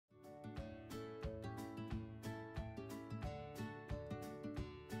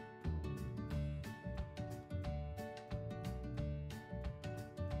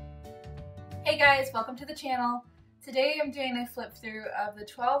Hey guys, welcome to the channel. Today I'm doing a flip through of the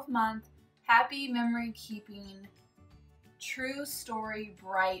 12-month Happy Memory Keeping True Story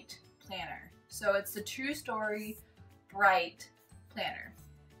Bright Planner. So it's the True Story Bright Planner.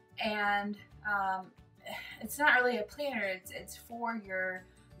 And it's not really a planner, it's for your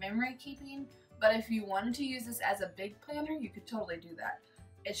memory keeping. But if you wanted to use this as a big planner, you could totally do that.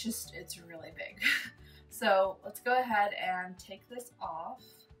 It's really big. So let's go ahead and take this off.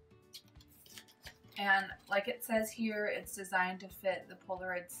 And like it says here, it's designed to fit the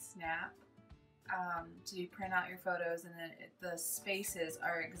Polaroid Snap to print out your photos, and then the spaces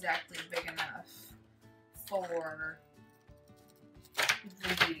are exactly big enough for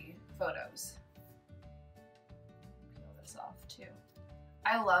the photos. Peel this off too.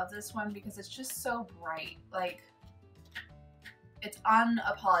 I love this one because it's just so bright. Like, it's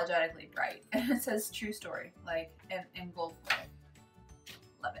unapologetically bright, and it says True Story, like in gold foil.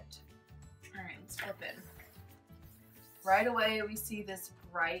 Love it. Alright, let's flip in. Right away we see this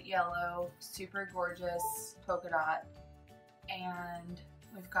bright yellow, super gorgeous polka dot, and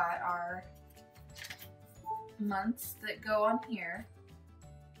we've got our months that go on here,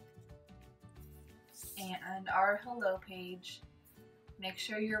 and our hello page. Make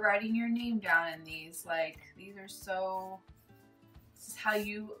sure you're writing your name down in these. Like, these are so, this is how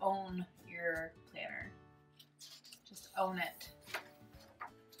you own your planner. Just own it.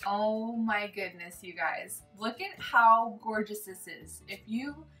 Oh my goodness, you guys. Look at how gorgeous this is. If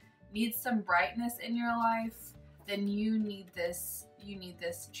you need some brightness in your life, then you need this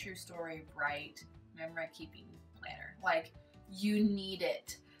True Story Bright Memory Keeping Planner. Like, you need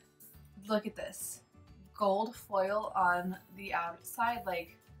it. Look at this. Gold foil on the outside.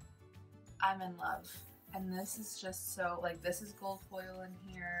 Like, I'm in love. And this is just so, like, this is gold foil in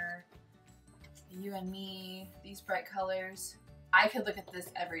here. You and me, these bright colors. I could look at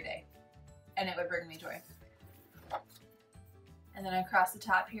this every day and it would bring me joy. And then across the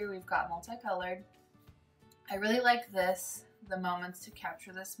top here we've got multicolored. I really like this, the moments to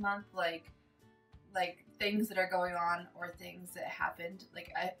capture this month, like things that are going on or things that happened.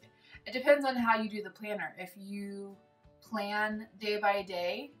 Like, it depends on how you do the planner. If you plan day by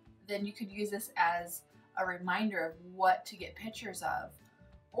day, then you could use this as a reminder of what to get pictures of.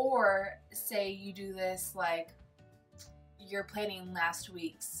 Or say you do this like you're planning last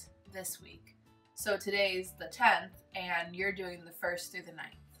week's this week. So today's the 10th and you're doing the 1st through the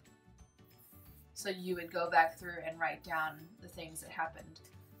 9th. So you would go back through and write down the things that happened.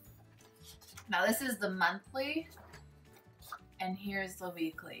 Now this is the monthly and here's the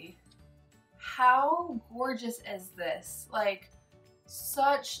weekly. How gorgeous is this? Like,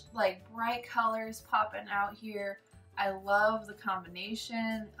 such like bright colors popping out here. I love the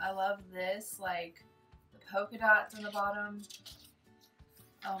combination. I love this, like polka dots on the bottom.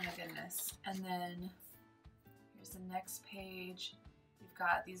 Oh my goodness. And then here's the next page. We've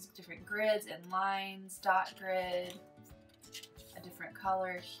got these different grids and lines, dot grid, a different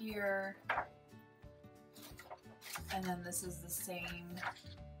color here. And then this is the same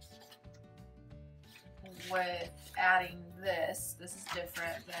with adding this. This is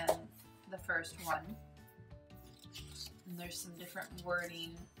different than the first one. And there's some different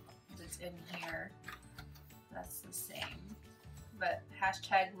wording that's in here. That's the same, but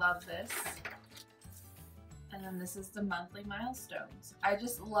hashtag love this. And then this is the monthly milestones. I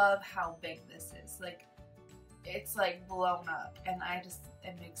just love how big this is. Like, it's like blown up, and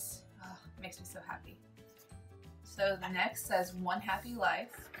it makes me so happy. So the next says One Happy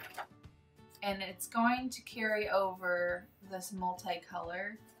Life, and it's going to carry over this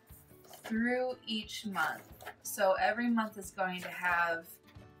multicolor through each month. So every month is going to have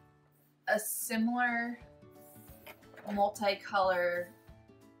a similar multicolor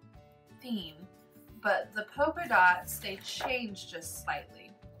theme, but the polka dots, they change just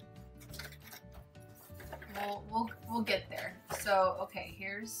slightly. We'll get there. So okay,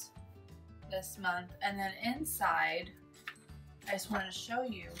 here's this month, and then inside, I just wanted to show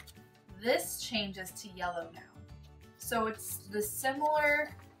you, this changes to yellow now. So it's the similar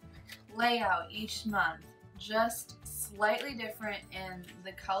layout each month, just slightly different in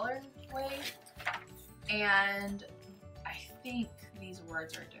the color way, and I think these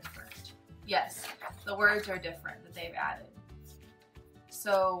words are different. Yes, the words are different that they've added.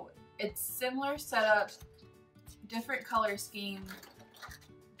 So it's similar setup, different color scheme,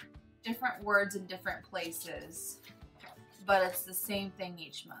 different words in different places, but it's the same thing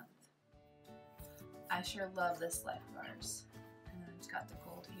each month. I sure love this life bars. And then it's got the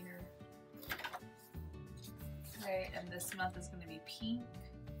gold here. Okay, and this month is going to be pink.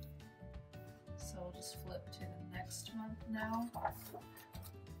 So we'll just flip to the next month now.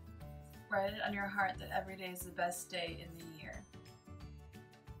 Write it on your heart that every day is the best day in the year.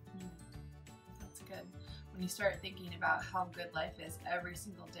 That's good. When you start thinking about how good life is every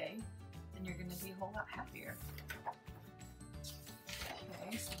single day, then you're going to be a whole lot happier.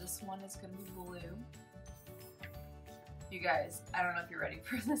 Okay, so this one is going to be blue. You guys, I don't know if you're ready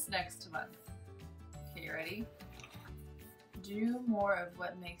for this next month. Okay, you ready? Do more of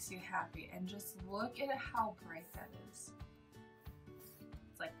what makes you happy and just look at how bright that is.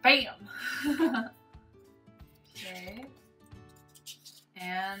 It's like BAM! Okay.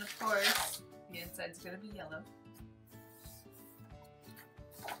 And of course, the inside's gonna be yellow.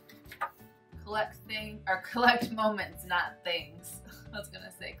 Collect moments, not things. I was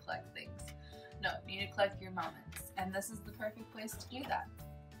gonna say collect things. No, you need to collect your moments. And this is the perfect place to do that.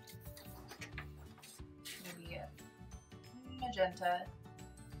 Maybe a magenta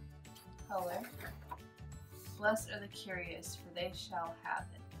color. Blessed are the curious, for they shall have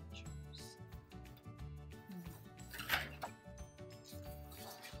adventures.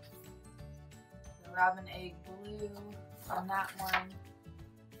 The robin egg blue on that one.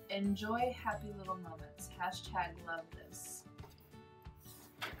 Enjoy happy little moments. Hashtag love this.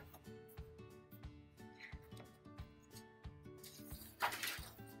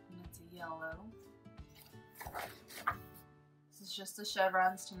 And it's a yellow. This is just the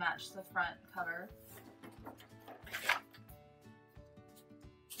chevrons to match the front cover.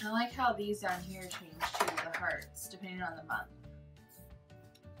 I like how these down here change too, the hearts, depending on the month.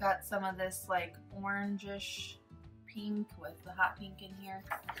 Got some of this like orangish pink with the hot pink in here.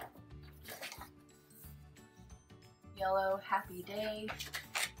 Yellow, happy day.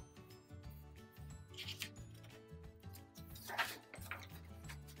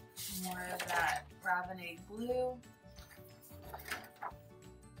 More of that robin egg blue.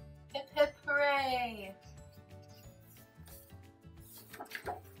 Hip hip hooray!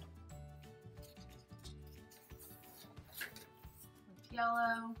 With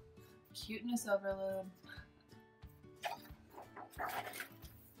yellow, cuteness overload.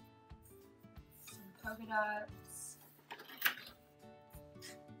 Some polka dots.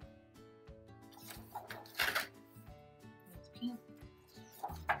 With pink.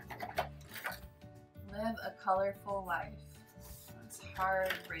 Live a colorful life. It's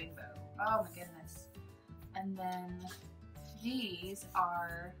hard rainbow. Oh my goodness. And then these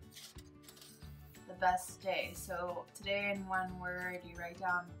are the best day. So today in one word, you write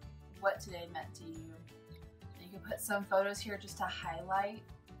down what today meant to you. And you can put some photos here just to highlight,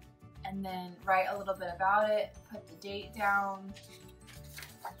 and then write a little bit about it, put the date down,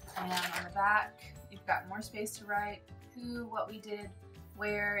 and on the back, you've got more space to write who, what we did,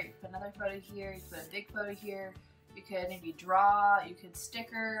 where. You could put another photo here, you could put a big photo here, you could maybe draw, you could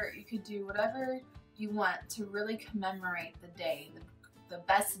sticker, you could do whatever you want to really commemorate the day, the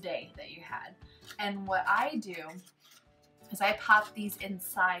best day that you had. And what I do is I pop these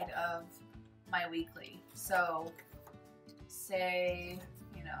inside of my weekly. So say,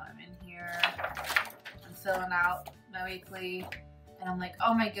 you know, I'm in here, I'm filling out my weekly, and I'm like,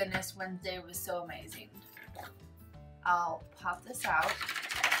 oh my goodness, Wednesday was so amazing. I'll pop this out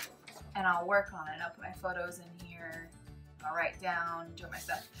and I'll work on it. I'll put my photos in here, I'll write down, do my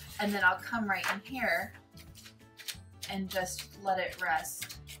stuff, and then I'll come right in here and just let it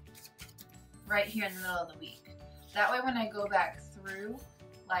rest right here in the middle of the week. That way when I go back through,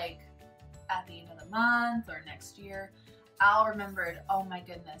 like at the end of the month or next year, I'll remember, oh my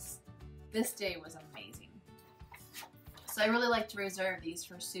goodness, this day was amazing. So I really like to reserve these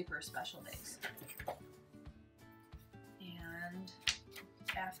for super special days. And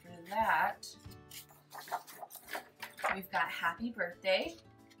after that, we've got happy birthday.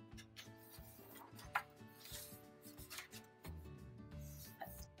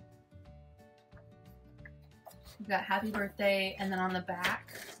 We've got happy birthday, and then on the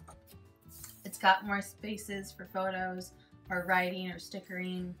back, it's got more spaces for photos or writing or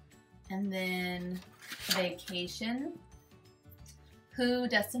stickering. And then vacation, who,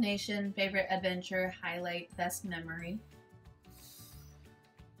 destination, favorite adventure, highlight, best memory.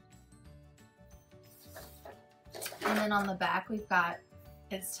 And then on the back, we've got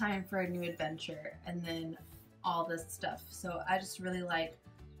it's time for a new adventure, and then all this stuff. So I just really like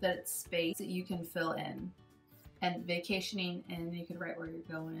that it's space that you can fill in. And vacationing, and you can write where you're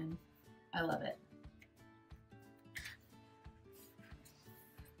going. I love it.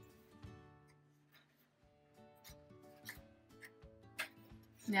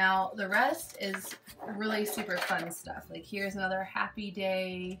 Now the rest is really super fun stuff. Like here's another happy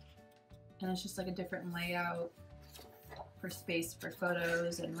day, and it's just like a different layout for space for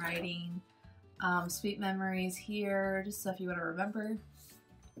photos and writing. Sweet memories here, just stuff you want to remember.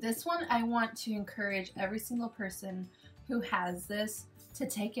 This one, I want to encourage every single person who has this to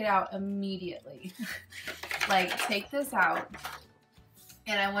take it out immediately. Like, take this out,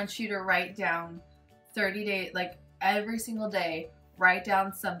 and I want you to write down 30 days, like every single day, write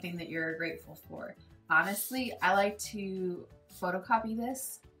down something that you're grateful for. Honestly, I like to photocopy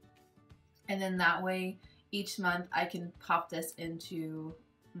this, and then that way each month I can pop this into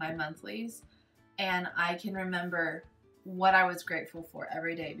my monthlies, and I can remember what I was grateful for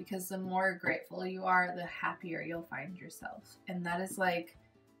every day, because the more grateful you are, the happier you'll find yourself. And that is like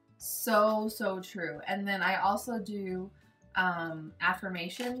so true. And then I also do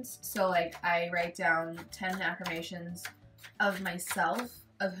affirmations. So like I write down 10 affirmations of myself,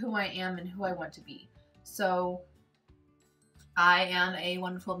 of who I am and who I want to be. So I am a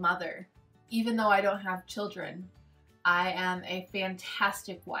wonderful mother. Even though I don't have children, I am a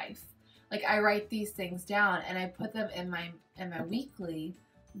fantastic wife. Like, I write these things down and I put them in my weekly.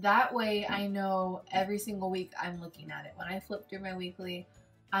 That way I know every single week I'm looking at it. When I flip through my weekly,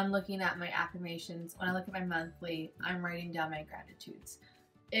 I'm looking at my affirmations. When I look at my monthly, I'm writing down my gratitudes.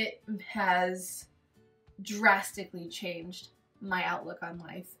 It has drastically changed my outlook on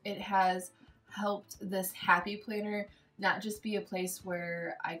life. It has helped this happy planner not just be a place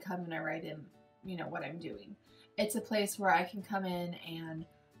where I come and I write in, you know, what I'm doing. It's a place where I can come in and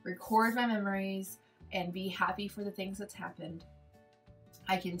record my memories and be happy for the things that's happened.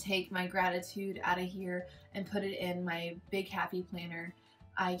 I can take my gratitude out of here and put it in my big happy planner.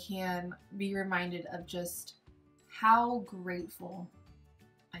 I can be reminded of just how grateful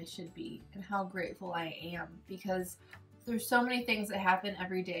I should be and how grateful I am, because there's so many things that happen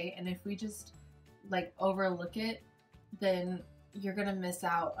every day, and if we just like overlook it, then you're gonna miss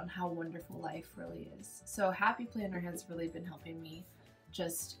out on how wonderful life really is. So Happy Planner has really been helping me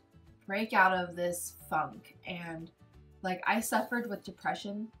just break out of this funk. And like, I suffered with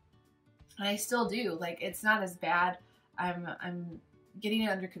depression, and I still do. Like, it's not as bad. I'm getting it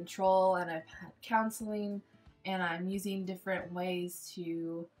under control, and I've had counseling, and I'm using different ways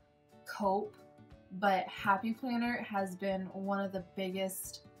to cope. But Happy Planner has been one of the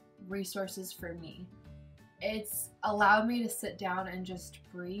biggest resources for me. It's allowed me to sit down and just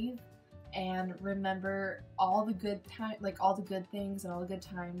breathe and remember all the good time, like all the good things and all the good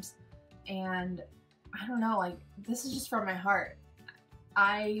times. And I don't know, like, this is just from my heart.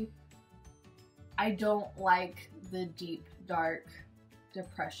 I don't like the deep, dark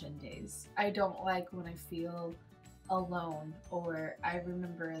depression days. I don't like when I feel alone or I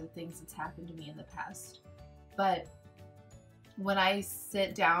remember the things that's happened to me in the past. But when I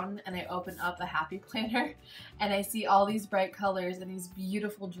sit down and I open up a Happy Planner and I see all these bright colors and these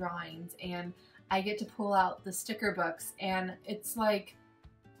beautiful drawings, and I get to pull out the sticker books, and it's like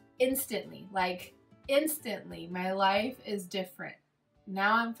instantly, my life is different.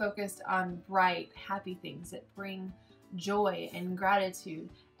 Now I'm focused on bright, happy things that bring joy and gratitude,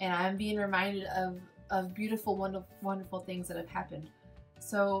 and I'm being reminded of beautiful, wonderful things that have happened.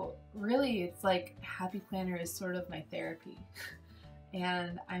 So really, it's like Happy Planner is sort of my therapy,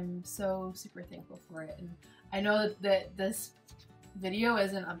 and I'm so super thankful for it. And I know that this video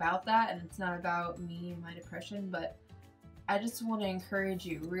isn't about that, and it's not about me and my depression, but I just want to encourage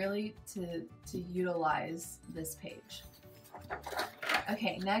you really to utilize this page.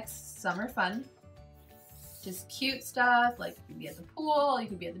 Okay, next, summer fun. Just cute stuff, like you can be at the pool, you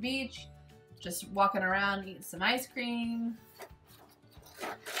can be at the beach, just walking around, eating some ice cream.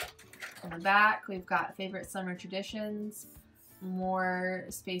 In the back, we've got favorite summer traditions, more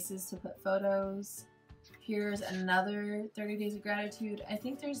spaces to put photos. Here's another 30 days of gratitude. I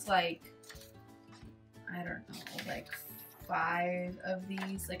think there's like, I don't know, like 5 of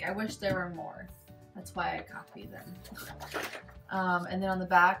these. Like, I wish there were more. That's why I copied them. And then on the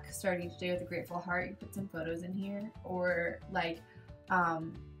back, start each day with a grateful heart. You put some photos in here, or like,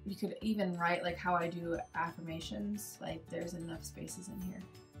 you could even write like how I do affirmations. Like, there's enough spaces in here.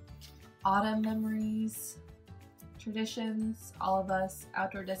 Autumn memories, traditions, all of us,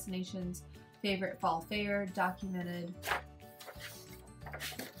 outdoor destinations, favorite fall fair, documented.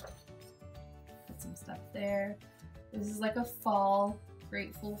 Put some stuff there. This is like a fall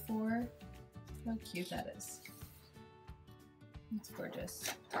grateful for. How cute that is. It's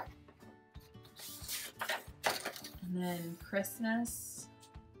gorgeous. And then Christmas,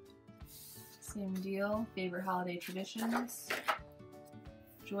 same deal. Favorite holiday traditions,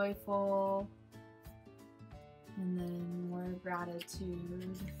 joyful, and then more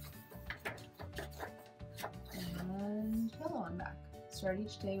gratitude. And yellow on back. Start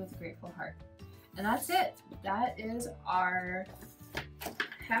each day with a grateful heart. And that's it. That is our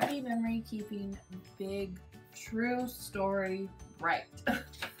happy memory keeping big true story right.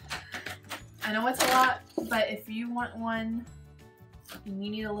 I know it's a lot, but if you want one and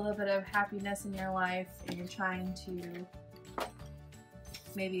you need a little bit of happiness in your life and you're trying to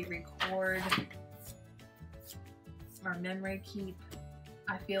maybe record or memory keep,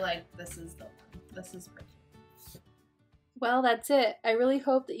 I feel like this is the one. This is perfect. Well, that's it. I really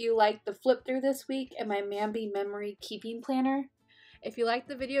hope that you liked the flip through this week and my MAMBI memory keeping planner. If you liked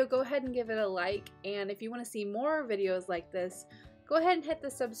the video, go ahead and give it a like, and if you want to see more videos like this, go ahead and hit the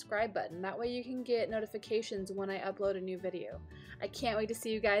subscribe button. That way you can get notifications when I upload a new video. I can't wait to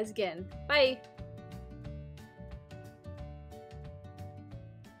see you guys again. Bye!